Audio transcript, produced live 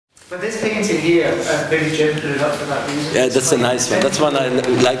But this painting here, maybe Jim put it up for that reason. Yeah, that's a nice one. That's one I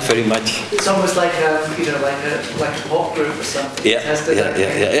like very much. It's almost like you know, like a pop group or something. Yeah,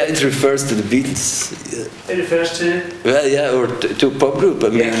 yeah. It refers to the Beatles. It refers to. Well, yeah, or to a pop group. I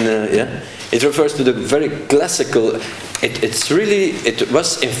mean, yeah. It refers to the very classical. It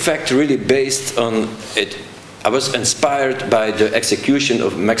was in fact really based on it. I was inspired by the execution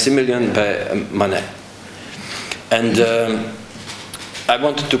of Maximilian by Manet, and. I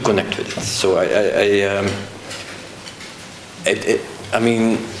wanted to connect with it, so I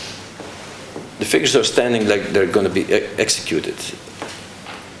mean, the figures are standing like they're going to be executed,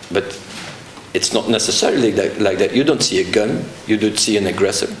 but it's not necessarily like that. You don't see a gun, you don't see an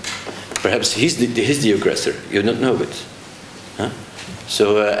aggressor. Perhaps he's the aggressor, you don't know it. Huh?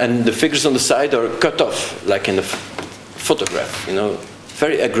 So, and the figures on the side are cut off, like in a photograph, you know,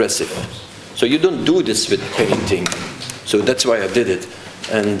 very aggressive. So you don't do this with painting. So that's why I did it,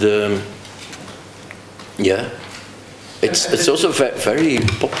 and yeah, it's also very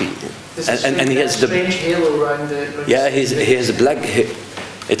poppy, and he has the strange halo around the. Yeah, he has a black.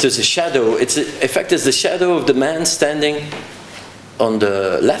 It is a shadow. In fact, it's the shadow of the man standing on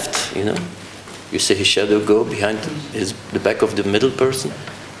the left. You know, you see his shadow go behind the back of the middle person,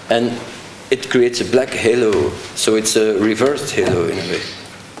 and it creates a black halo. So it's a reversed halo in a way.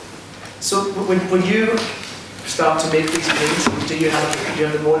 So when you start to make these paintings, do you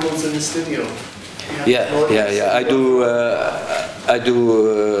have the models in the studio? Yeah. I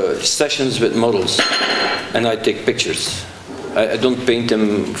do sessions with models, and I take pictures. I don't paint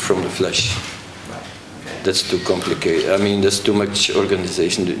them from the flesh. Right. Okay. That's too complicated. I mean, there's too much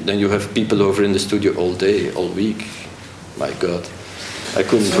organization. Then you have people over in the studio all day, all week. My God, I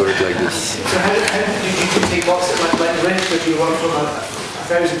couldn't work like this. So how do you take what's like Rich, that you work from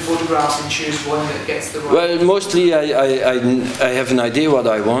 1,000 photographs and choose one that gets the right? Well, mostly I have an idea what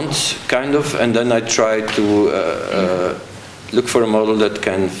I want, kind of, and then I try to look for a model that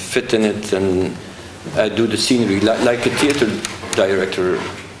can fit in it, and I do the scenery, like a theater director,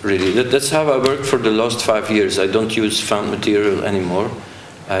 really. That's how I work for the last 5 years. I don't use found material anymore.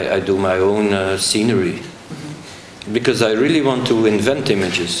 I do my own scenery. Because I really want to invent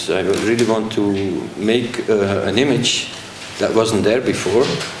images. I really want to make an image that wasn't there before,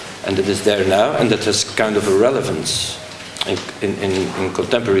 and that is there now, and that has kind of a relevance in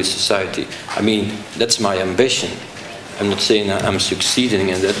contemporary society. I mean, that's my ambition. I'm not saying I'm succeeding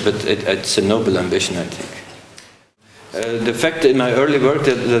in that, but it's a noble ambition, I think. The fact in my early work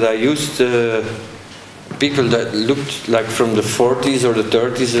that I used people that looked like from the 40s or the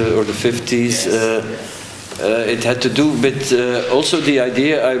 30s or the 50s, it had to do with also the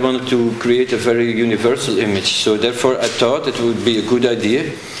idea I wanted to create a very universal image. So therefore I thought it would be a good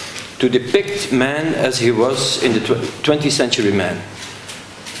idea to depict man as he was in the 20th century man.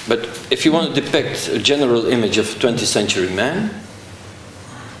 But if you want to depict a general image of 20th century man,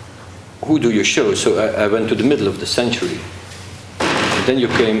 who do you show? So I went to the middle of the century. And then you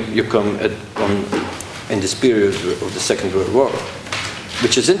come in this period of the Second World War,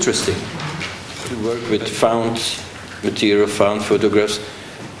 which is interesting. To work with found material, found photographs,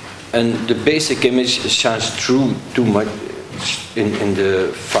 and the basic image shines through too much in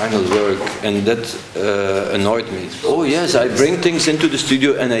the final work, and that annoyed me. Oh yes, I bring things into the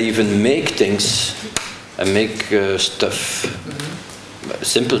studio, and I even make things. I make stuff,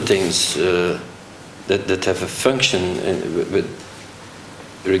 simple things that have a function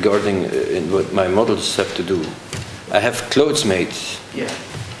regarding what my models have to do. I have clothes made,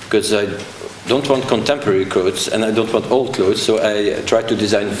 because I don't want contemporary clothes, and I don't want old clothes, so I try to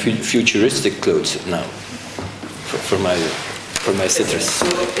design futuristic clothes now for my sitters. So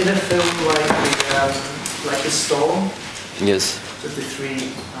in a film like A Storm, yes, with the three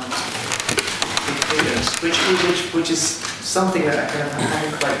figures, which is something that I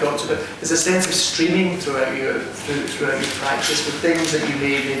haven't quite got to, but there's a sense of streaming throughout your practice, with things that you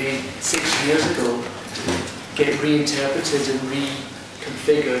made maybe 6 years ago get reinterpreted and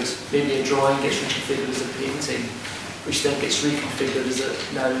reconfigured. Maybe a drawing gets reconfigured as a painting, which then gets reconfigured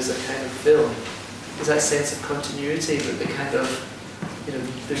now as a kind of film. There's that sense of continuity, but the kind of, you know,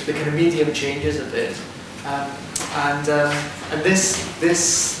 the kind of medium changes a bit. And this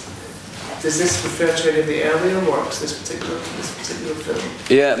does this refer to any of the earlier works? This particular film?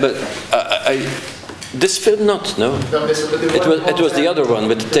 Yeah, but this film not, no. Not this one, but it was the other one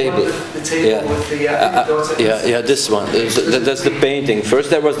with the table. The table with the yeah, this one. That's the painting. First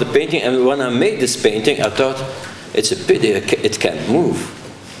there was the painting, and when I made this painting, I thought it's a pity it can't move.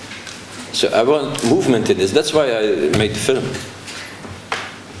 So I want movement in this. That's why I made the film.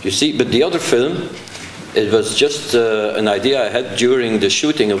 You see, but the other film, it was just an idea I had during the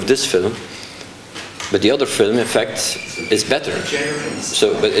shooting of this film. But the other film, in fact, is better.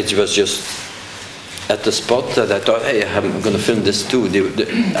 So, but it was just at the spot that I thought, hey, I'm going to film this too.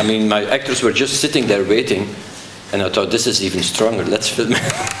 I mean, my actors were just sitting there waiting, and I thought, this is even stronger. Let's film it.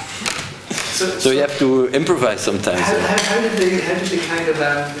 So you have to improvise sometimes. How did the kind of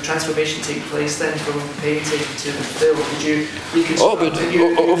the transformation take place then from painting to the film? Did you reconstruct? Oh,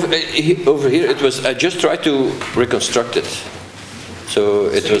 but over here it was. I just tried to reconstruct it. So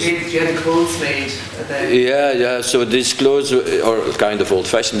it was. You had the clothes made. Yeah. So these clothes are kind of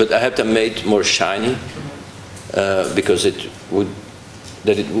old-fashioned, but I had them made more shiny because it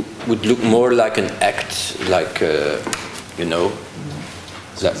would look more like an act, like you know.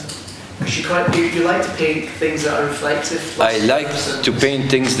 You like to paint things that are reflective. I like to paint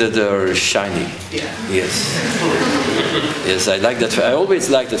things that are shiny. Yeah. Yes. Yes, I like that. I always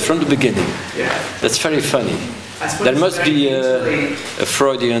liked it from the beginning. Yeah. That's very funny. There must be a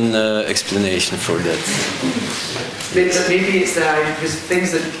Freudian explanation for that. Maybe it's because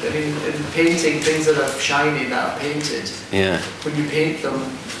things that, I mean, in painting, things that are shiny, that are painted, yeah. When you paint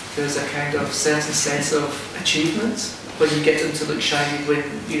them, there's a kind of certain sense of achievement when you get them to look shiny, when,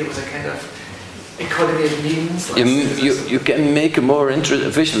 you know, with a kind of economy of means. You can make a more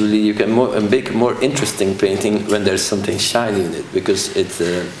visually, you can make a more interesting painting when there's something shiny in it, because it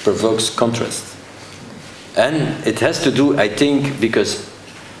provokes contrast. And it has to do, I think, because,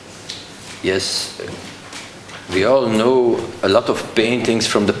 yes, we all know a lot of paintings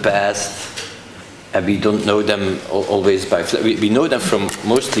from the past, and we don't know them always by. We know them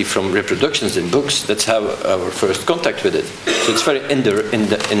mostly from reproductions in books. That's how our first contact with it. So it's very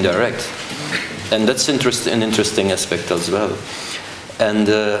indirect, and that's an interesting aspect as well. And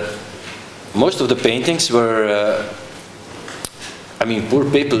most of the paintings were, I mean, poor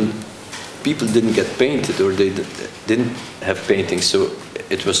people didn't get painted, or they didn't have paintings, so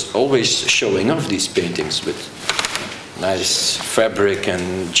it was always showing off these paintings with nice fabric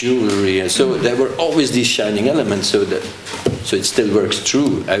and jewelry, and so there were always these shining elements. So it still works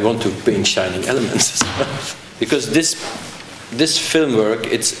true. I want to paint shining elements as well, because this film work,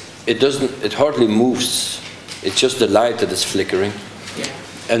 it hardly moves. It's just the light that is flickering, yeah.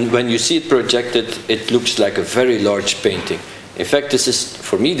 And when you see it projected, it looks like a very large painting. In fact,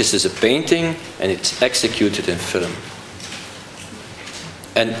 for me, this is a painting, and it's executed in film.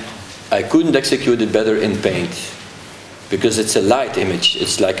 And I couldn't execute it better in paint, because it's a light image.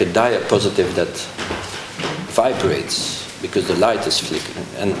 It's like a diapositive that vibrates, because the light is flickering.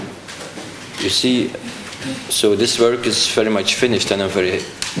 And you see, so this work is very much finished, and I'm very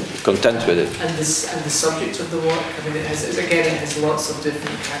content with it. And the subject of the work, I mean, it has lots of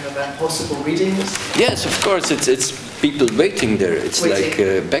different kind of possible readings. Yes, of course, it's people waiting there. It's like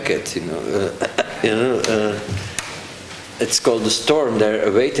Beckett, you know. It's called the storm. They're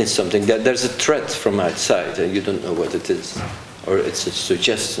awaiting something. There's a threat from outside, and you don't know what it is, or it's a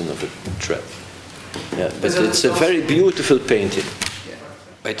suggestion of a threat. Yeah, but it's a very beautiful painting. Yeah.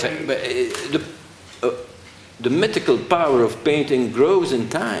 The mythical power of painting grows in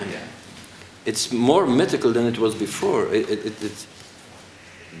time. Yeah. It's more mythical than it was before.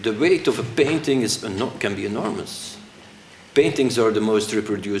 The weight of a painting can be enormous. Paintings are the most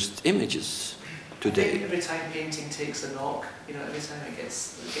reproduced images today. Every time painting takes a knock, you know, every time it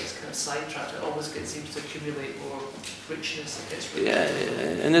gets kind of sidetracked, it always seems to accumulate more richness. Yeah,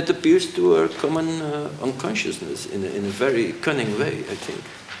 and it appeals to our common unconsciousness in a very cunning way, I think.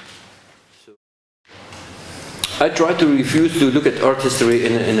 So, I try to refuse to look at art history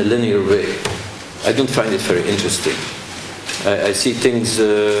in a linear way. I don't find it very interesting. I see things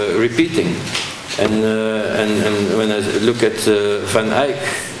repeating, and when I look at Van Eyck,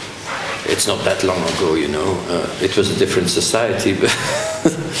 it's not that long ago, you know. It was a different society,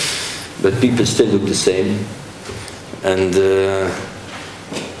 but people still look the same. And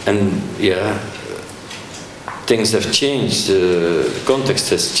yeah, things have changed. The context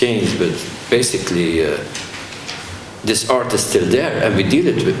has changed, but basically, this art is still there, and we deal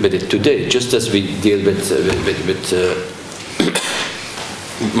with it today, just as we deal with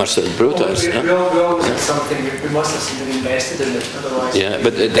Marcel Broodhuis. We always have something, we must have something invested in it, otherwise. Yeah,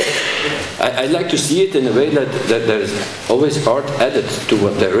 but I like to see it in a way that there's always art added to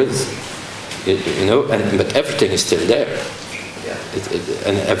what there is, you know, but everything is still there. Yeah.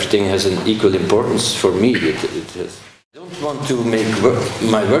 And everything has an equal importance for me. It has. I don't want to make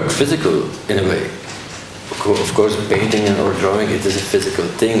my work physical in a way. Of course, painting or drawing, it is a physical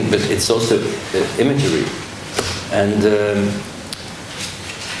thing, but it's also imagery. And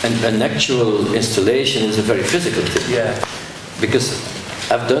an actual installation is a very physical thing. Yeah. Because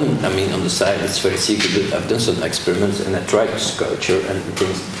I've done, I mean, on the side, it's very secret, but I've done some experiments and I tried sculpture and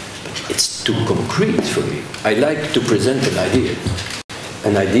things, but it's too concrete for me. I like to present an idea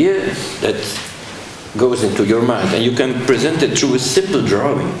that goes into your mind, and you can present it through a simple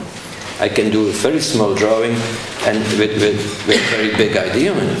drawing. I can do a very small drawing and with a very big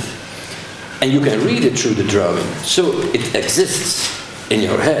idea in it. And you can read it through the drawing, so it exists in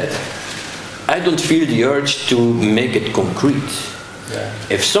your head. I don't feel the urge to make it concrete. Yeah.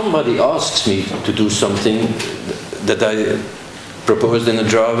 If somebody asks me to do something that I proposed in a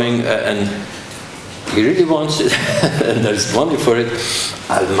drawing and he really wants it and there's money for it,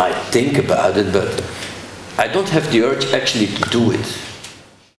 I might think about it, but I don't have the urge actually to do it.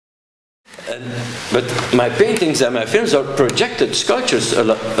 But my paintings and my films are projected sculptures a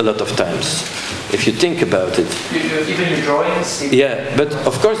lot of times, if you think about it. Even your drawings? Yeah, but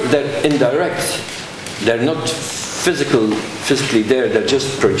of course they're indirect. They're not physically there, they're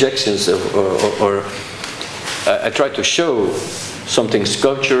just projections or I try to show something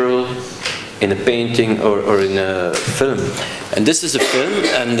sculptural in a painting or in a film. And this is a film,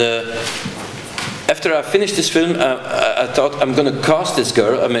 and after I finished this film, I thought I'm going to cast this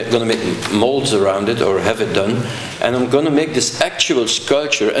girl, I'm going to make molds around it or have it done, and I'm going to make this actual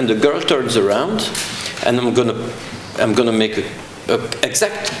sculpture, and the girl turns around, and I'm going to make an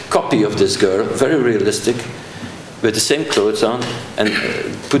exact copy of this girl, very realistic, with the same clothes on, and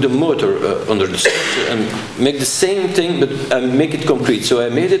put a motor under the sculpture and make the same thing, but make it concrete. So I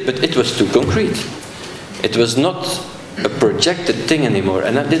made it, but it was too concrete. It was not a projected thing anymore,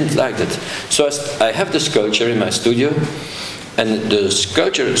 and I didn't like that. So I have the sculpture in my studio, and the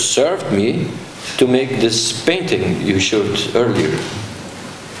sculpture served me to make this painting you showed earlier.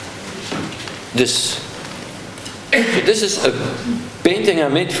 So this is a painting I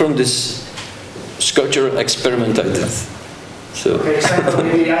made from this sculptural experiment I did. So okay, so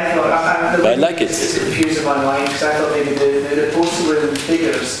I like it. It's confused in my mind because I thought maybe the porcelain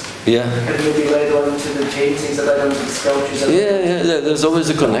figures had maybe led on to the paintings that led on to the sculptures. Yeah, there's always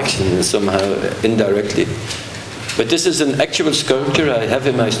a connection somehow, indirectly. But this is an actual sculpture I have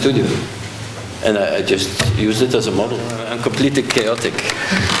in my studio, and I just use it as a model. I'm completely chaotic.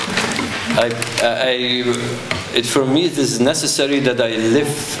 For me, it is necessary that I live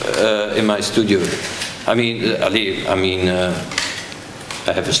in my studio. I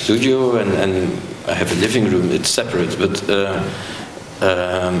have a studio and I have a living room. It's separate, but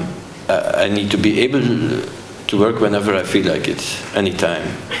I need to be able to work whenever I feel like it,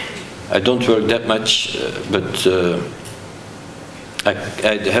 anytime. I don't work that much, but I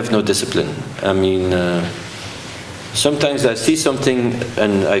have no discipline. I mean. Sometimes I see something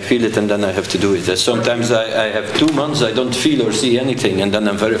and I feel it and then I have to do it. Sometimes I have 2 months I don't feel or see anything and then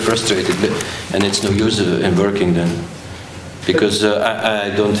I'm very frustrated, and it's no use in working then. Because I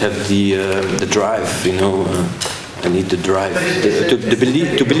don't have the drive, you know. I need the drive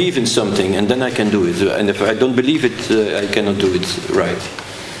to believe in something, and then I can do it. And if I don't believe it, I cannot do it right.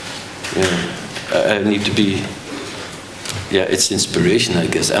 Yeah. I need to be... Yeah, it's inspiration, I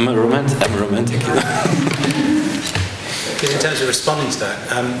guess. I'm a romantic. You know? Because in terms of responding to that,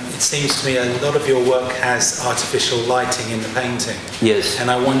 it seems to me a lot of your work has artificial lighting in the painting. Yes.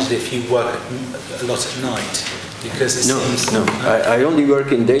 And I wondered if you work a lot at night, because it seems... No. I only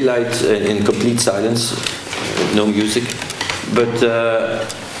work in daylight, in complete silence, no music. But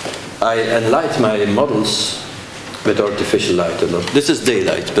I enlight my models with artificial light a lot. This is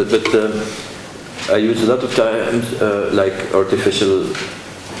daylight, but I use a lot of times like artificial.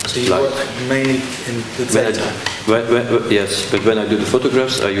 So you work mainly in the daytime? Yes, but when I do the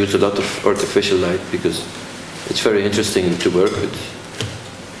photographs, I use a lot of artificial light because it's very interesting to work with.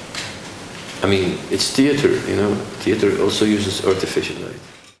 I mean, it's theater, you know. Theater also uses artificial light.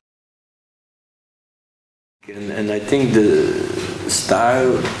 And I think the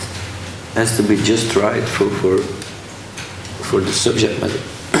style has to be just right for the subject matter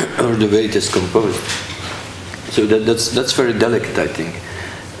or the way it is composed. So that's very delicate, I think.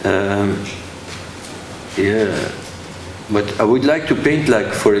 Yeah, but I would like to paint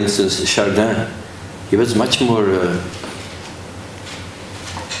like, for instance, Chardin. He was much more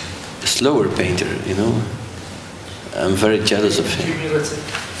slower painter, you know. I'm very jealous of him.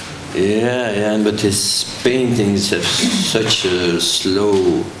 Yeah, but his paintings have such a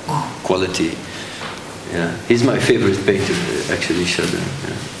slow quality. Yeah, he's my favorite painter, actually, Chardin.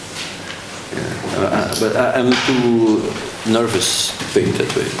 Yeah. But I'm too nervous to paint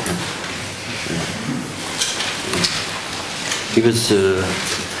that way. He was.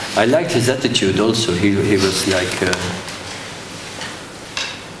 I liked his attitude also. He was like.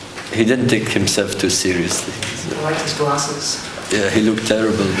 He didn't take himself too seriously. I liked his glasses. Yeah, he looked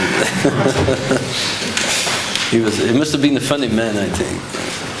terrible. He must have been a funny man, I think.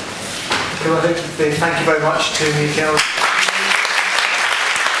 Well, thank you very much to Mikael.